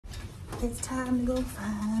It's time to go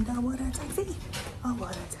find a water taxi. A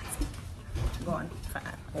water taxi. Go on, find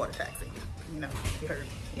a water taxi. You know, you heard.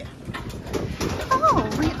 Yeah. Oh,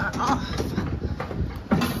 we are off.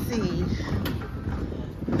 Let's see.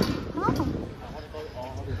 Oh.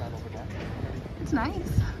 It's nice.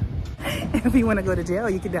 If you want to go to jail,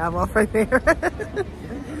 you can dive off right there.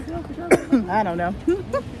 I don't know.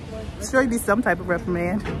 Should be some type of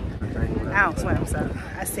reprimand. I don't swim, so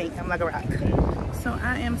I sink. I'm like a rock. So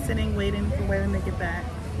I am sitting waiting for Waylon to get back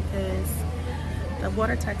because the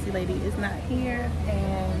water taxi lady is not here,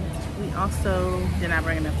 and we also did not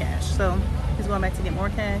bring enough cash. So he's going back to get more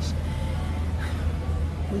cash.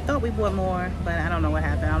 We thought we bought more, but I don't know what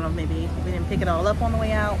happened. I don't know, maybe we didn't pick it all up on the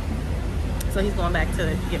way out. So he's going back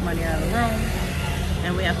to get money out of the room,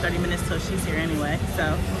 and we have 30 minutes till she's here anyway.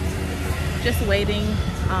 So just waiting.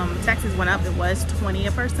 Taxes went up. It was 20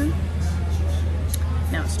 a person.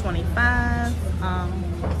 Now it's 25.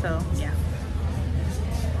 So yeah,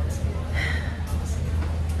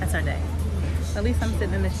 that's our day. At least I'm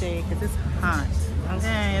sitting in the shade because it's hot.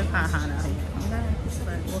 Okay, it's hot out here. Okay,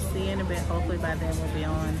 but we'll see in a bit. Hopefully by then we'll be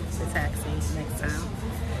on the taxi next time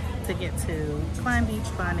to get to Climb Beach,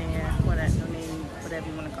 Bonaire, whatever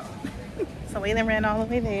you want to call it. So Waylon ran all the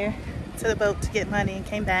way there to the boat to get money and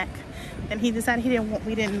came back, and he decided he didn't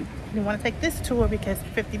want to take this tour because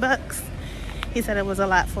 50 bucks. He said it was a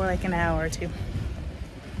lot for like an hour or two.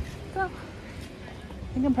 So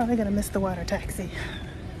I think I'm probably gonna miss the water taxi,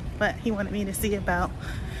 but he wanted me to see about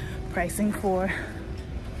pricing for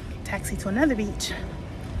taxi to another beach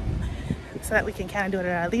so that we can kind of do it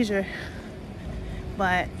at our leisure.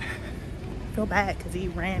 But I feel bad because he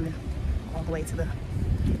ran all the way to the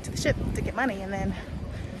ship to get money and then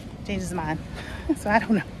changed his mind. So I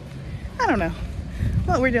don't know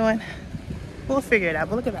what we're doing. We'll figure it out.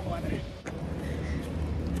 But look at that water.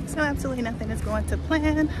 So absolutely nothing is going to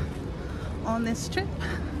plan on this trip.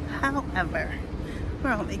 However,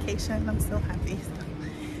 we're on vacation. I'm so happy.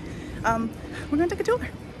 So, we're gonna take a tour.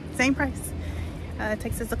 Same price. It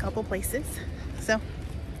takes us a couple places. So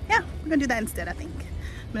yeah, we're gonna do that instead, I think.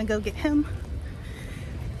 I'm gonna go get him,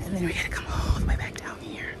 and then we gotta come all the way back down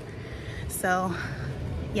here. So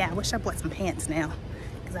yeah, I wish I bought some pants now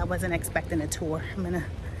because I wasn't expecting a tour. I'm in a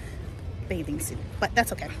bathing suit, but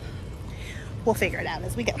that's okay. We'll figure it out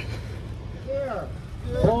as we go. Air.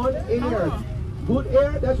 On air. Good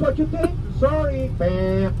air, that's what you think? Sorry,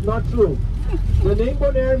 bam, not true. The name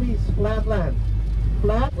Bonaire means flat land.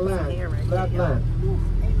 Flat land. Flat land.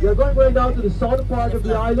 You're going right down to the southern part of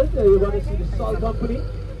the island. You're going to see the Salt Company.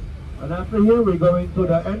 And after here, we're going to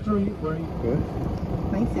the entry where you good.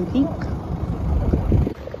 Nice and pink.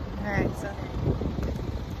 Alright, so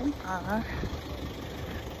we are.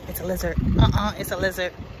 It's a lizard. It's a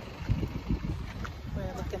lizard.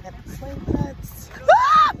 We're looking at the slave huts.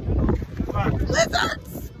 Ah!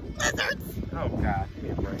 Lizards! Lizards! Oh God, give me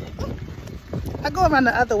a break. I go around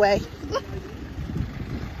the other way.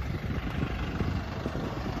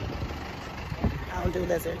 I don't do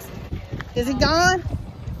lizards. Is he gone?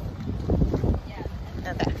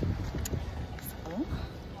 Okay. So,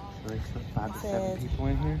 There's 5 to 7 people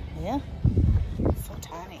in here? Yeah. It's so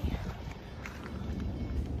tiny.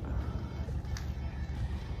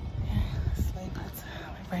 Yeah, slave huts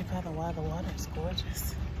right by the water. The water is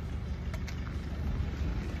gorgeous.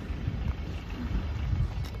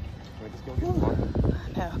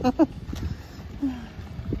 No. I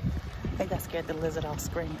think I scared the lizard off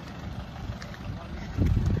screen.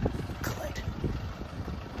 Good.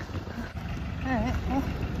 Alright, well,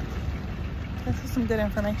 this is some good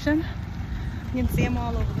information. You can see them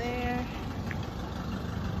all over there.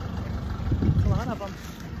 A lot of them.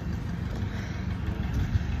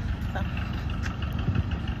 So.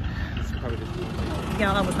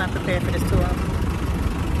 Y'all, I was not prepared for this tour.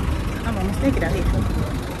 I'm almost naked out here.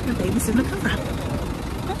 The baby's in the car.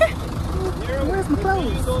 Okay. Where's my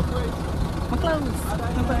clothes? My clothes. My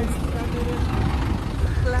clothes.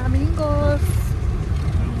 Flamingos.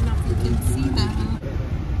 I don't know if you can see them.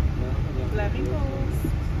 Flamingos.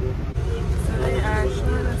 So they are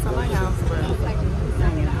showing us a lighthouse, but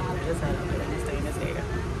just stay in this area.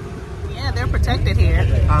 Yeah, they're protected here.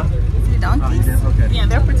 Huh? See the donkeys? Okay. Yeah,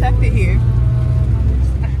 they're protected here.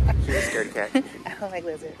 She's a scaredy cat. I don't like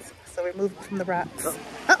lizards, so we're moving from the rocks.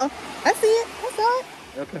 Uh-oh, I see it. I saw it.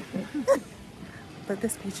 Okay. But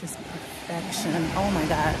this beach is perfection. Oh my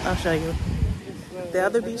God, I'll show you. The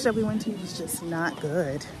other beach that we went to was just not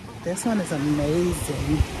good. This one is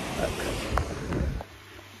amazing. Look.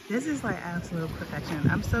 This is like absolute perfection.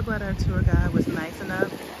 I'm so glad our tour guide was nice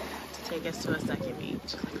enough to take us to a second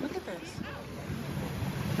beach. Like, look at this.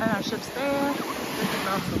 And our ship's there.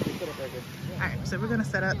 Alright, so we're gonna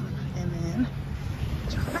set up and then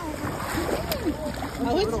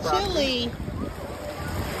oh, it's chilly.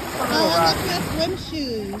 Oh, look at swim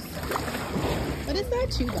shoes. But it's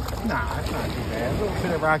not too bad. Nah, it's not too bad. A little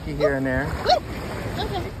bit of rocky here and there.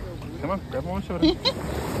 Okay. Come on, grab one shoulder. That's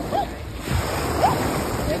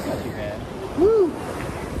not too bad. Woo.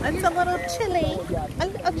 It's a little chilly. A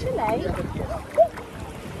little chilly.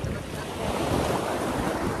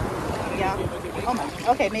 Yeah. Oh my.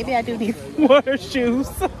 Okay, maybe I do need water shoes.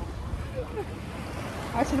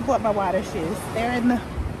 I should have bought my water shoes. They're in the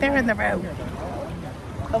road.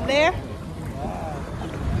 Over there?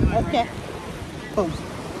 Okay. Boom.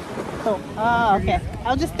 Boom. Oh, okay.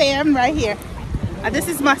 I'll just stand right here. This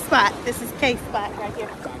is my spot. This is K spot right here.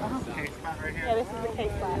 Yeah, this is the K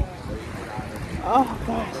spot. Oh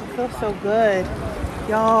gosh, it feels so good.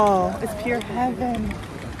 Y'all, it's pure heaven.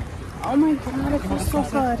 Oh my God, it feels so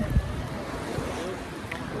good.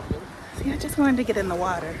 See, I just wanted to get in the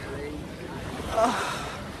water. Oh.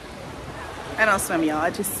 I don't swim, y'all. I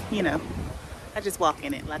just, you know, I just walk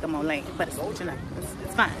in it like I'm on land. But it's, you know,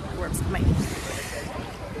 it's fine. It works for me.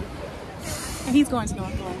 And he's going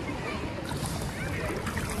snorkeling.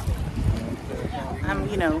 I'm,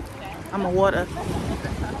 you know, I'm a water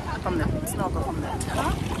from the snorkel from the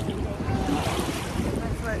top.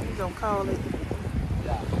 That's what you're gonna call it.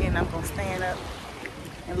 And I'm gonna stand up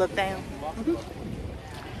and look down.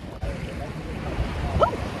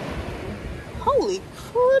 Holy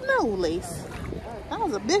cannolis. That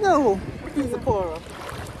was a big old piece of coral.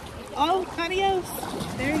 Oh, adios.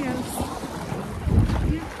 There he goes.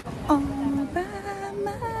 All by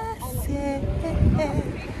myself.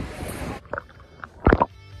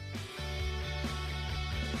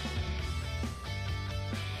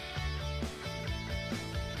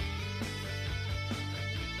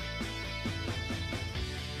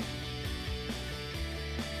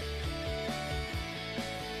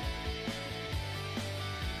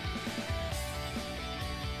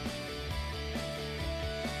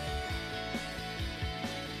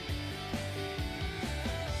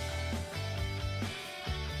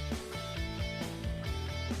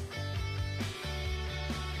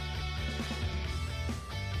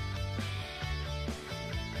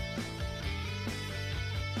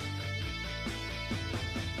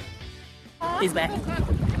 He's back.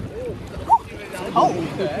 Oh.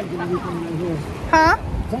 Huh?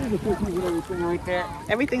 Right there.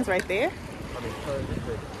 Everything's right there?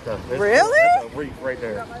 Really? That's a reef right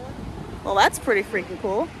there. Well, that's pretty freaking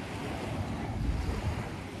cool.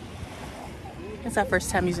 It's our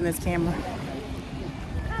first time using this camera.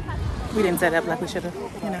 We didn't set up like we should have.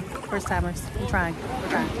 You know, first timers. We're trying. We're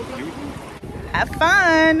trying. Have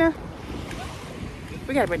fun.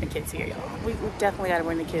 We gotta bring the kids here, y'all. We definitely gotta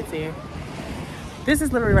bring the kids here. This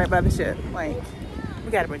is literally right by the ship. Like,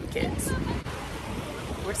 we gotta bring the kids.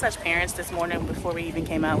 We're such parents this morning before we even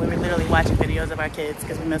came out. We were literally watching videos of our kids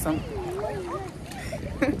because we miss them.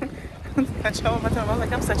 I showed him, I was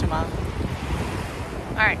like, I'm such a mom.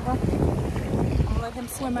 All right, well, I'm gonna let him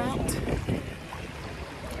swim out.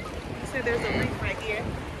 So there's a reef right here.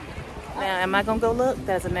 Now, am I gonna go look?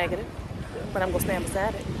 That's a negative, but I'm gonna stand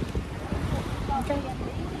beside it. Okay.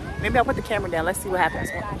 Maybe I'll put the camera down. Let's see what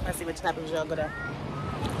happens. Let's see what happens when y'all go down.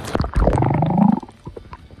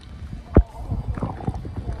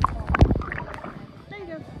 There you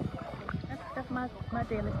go. That's my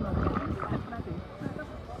daily smoke. That's what I do.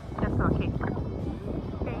 That's called cake.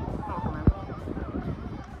 Cake.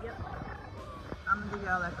 Yep. I'm gonna give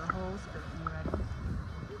y'all like a whole spit. You ready?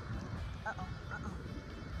 Uh-oh.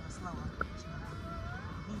 Slower. The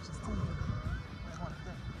beach is too. Just want to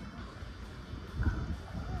think.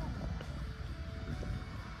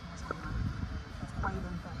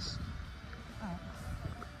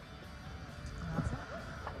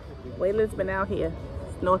 Waylon's been out here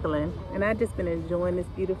snorkeling, and I've just been enjoying this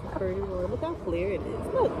beautiful curdy water. Look how clear it is.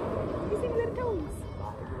 Look, you see the little toes?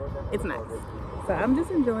 It's nice. So I'm just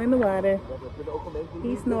enjoying the water.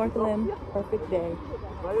 He's snorkeling. Perfect day.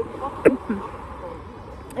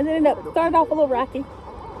 And then it started off a little rocky,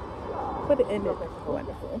 but it ended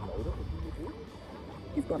wonderful.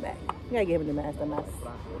 He's going back. You gotta give him the mask. It's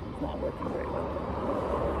not working very well.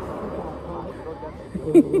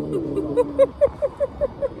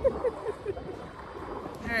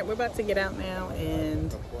 All right, we're about to get out now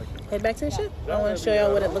and head back to the ship. I want to show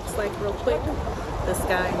y'all what it looks like real quick. The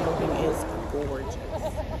sky and everything is gorgeous.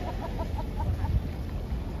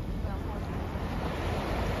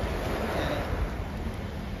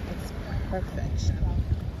 It's perfection.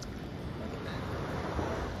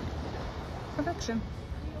 Perfection.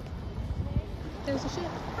 There's a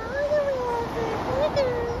ship. Oh, there we are. Hey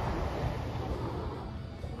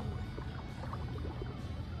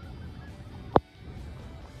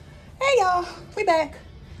y'all, we back.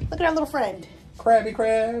 Look at our little friend. Krabby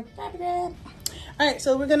Crab. Krabby Crab. Alright,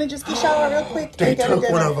 so we're gonna just get showered real quick. They took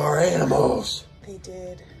one of our animals. They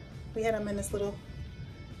did. We had them in this little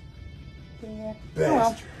thing here. Oh,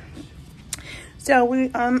 well. So we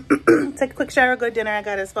take a quick shower, go to dinner. I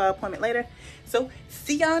got a spa appointment later. So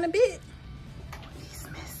see y'all in a bit. He's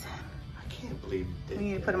missing. I can't believe you did. We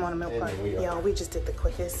need to put him on a milk carton. Yo, we just did the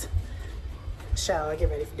quickest shower, get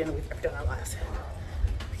ready for dinner we've ever done our lives.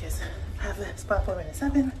 Because I have a spa appointment at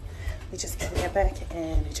 7. We just got back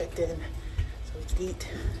and we checked in. So we could eat.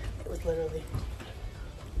 It was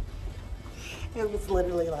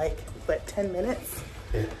literally like, what, 10 minutes?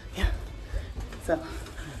 Yeah. So,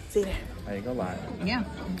 see you there. I ain't gonna lie. Yeah,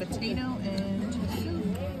 potato and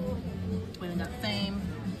soup. We got the same.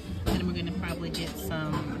 And then we're gonna probably get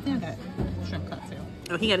some, I think I got shrimp cocktail.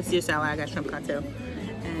 Oh, he got a Caesar salad, I got shrimp cocktail.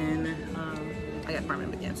 And I got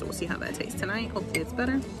farming again, so we'll see how that tastes tonight. Hopefully it's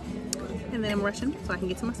better. And then I'm rushing so I can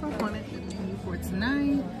get to my spa appointment for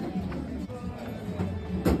tonight.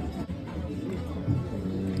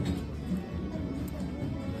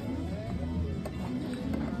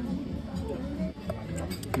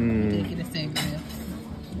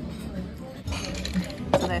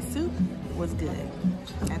 So that soup was good.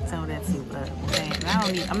 I told that soup up.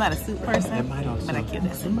 I'm not a soup person, but I killed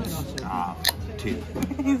that soup. Too.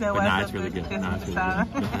 He said, But nah, it's really good. Nah, it's really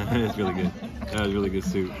good. It's really good. That was really good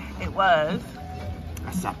soup. It was.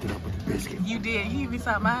 I sopped it up with the biscuit. You did. You even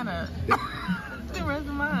sopped mine up. The rest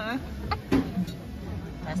of mine.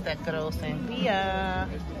 That's that good old sangria.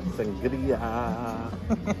 Sangria.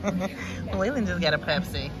 Waylon just got a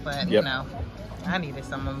Pepsi, but you know, I needed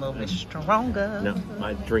something a little bit stronger. No,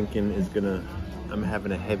 my drinking is I'm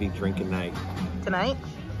having a heavy drinking night. Tonight?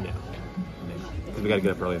 Yeah. Because we got to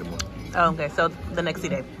get up early in the morning. Oh, okay. So the next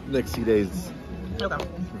day. Next 2 days. Okay.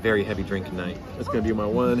 Very heavy drinking night. It's going to be my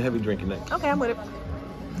one heavy drinking night. Okay, I'm with it.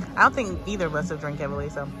 I don't think either of us have drank heavily,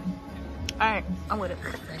 so. Alright, I'm with it.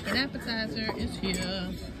 Second appetizer is here.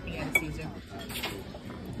 We got a Caesar.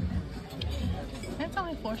 That's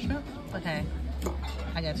only 4 shrimp, but hey,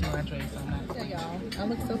 I got 2 entrees, so I'm not. Yeah, y'all. I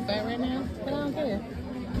look so fat right now, but I don't care.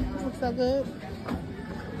 I look so good.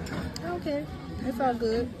 I don't care. It's all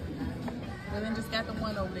good. And then just got the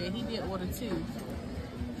one over there. He did order 2.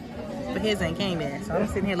 But his ain't came in, so I'm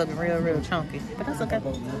sitting here looking real chunky. But that's okay.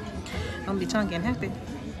 I'm gonna be chunky and happy.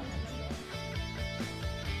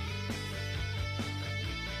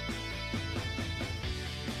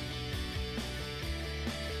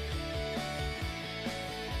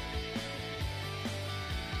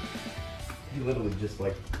 You literally just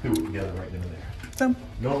like threw it together right then and there. So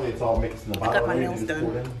normally it's all mixed in the bottle. got my nails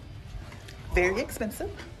done. Very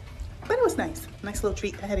expensive, but it was nice. Nice little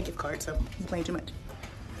treat. I had a gift card, so I'm playing too much.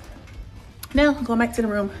 Now going back to the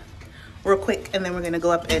room real quick, and then we're gonna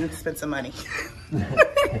go up and spend some money.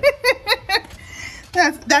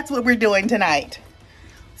 That's what we're doing tonight.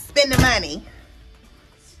 Spending money.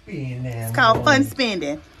 It's called fun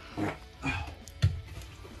spending.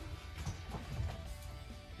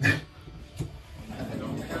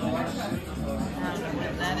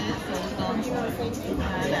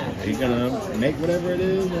 Are you gonna make whatever it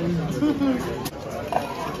is?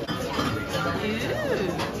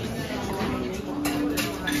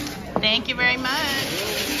 Thank you very much.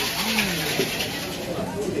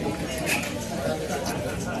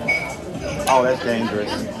 Oh, that's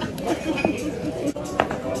dangerous.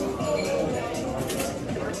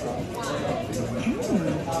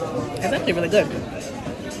 That's actually really good.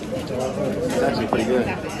 It's actually pretty good.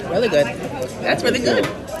 Really good. That's really good.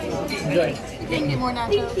 Enjoy. Thank you, more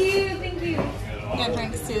nachos. Thank you, thank you. Got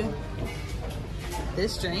drinks too.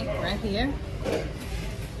 This drink right here.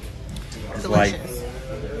 It's Delicious.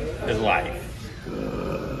 It's life.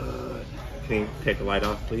 Can you take the light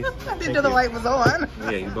off, please? I didn't know the light was on.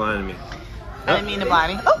 Yeah, you blinded me. I didn't mean to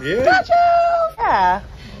blind me. Oh, Yeah. got you! Yeah.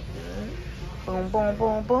 Boom, boom,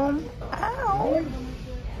 boom, boom. Ow.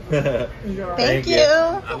 Thank you.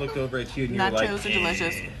 I looked over at you and you were like, Nachos are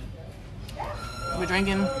delicious. We're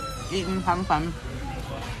drinking, eating, having fun.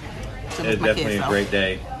 So it's definitely a great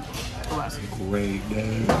day. It was. Great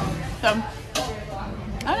day. So,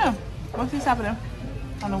 I don't know. What's happening?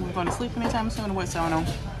 I don't know if we're going to sleep anytime soon or what's going on.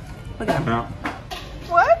 Look at him. Yeah.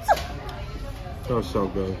 What? That was so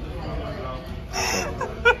good.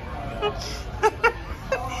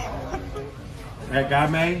 That guy,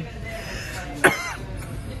 man,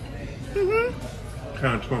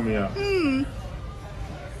 kind of tore me up.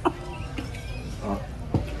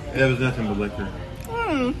 It was nothing but liquor.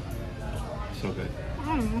 So good.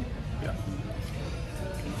 Yeah.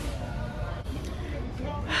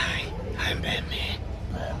 Hi, I'm Batman.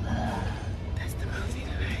 That's the movie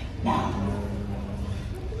tonight.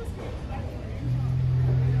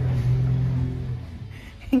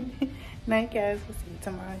 Night, guys. We'll see you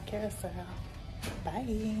tomorrow at Carousel.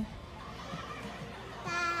 Bye.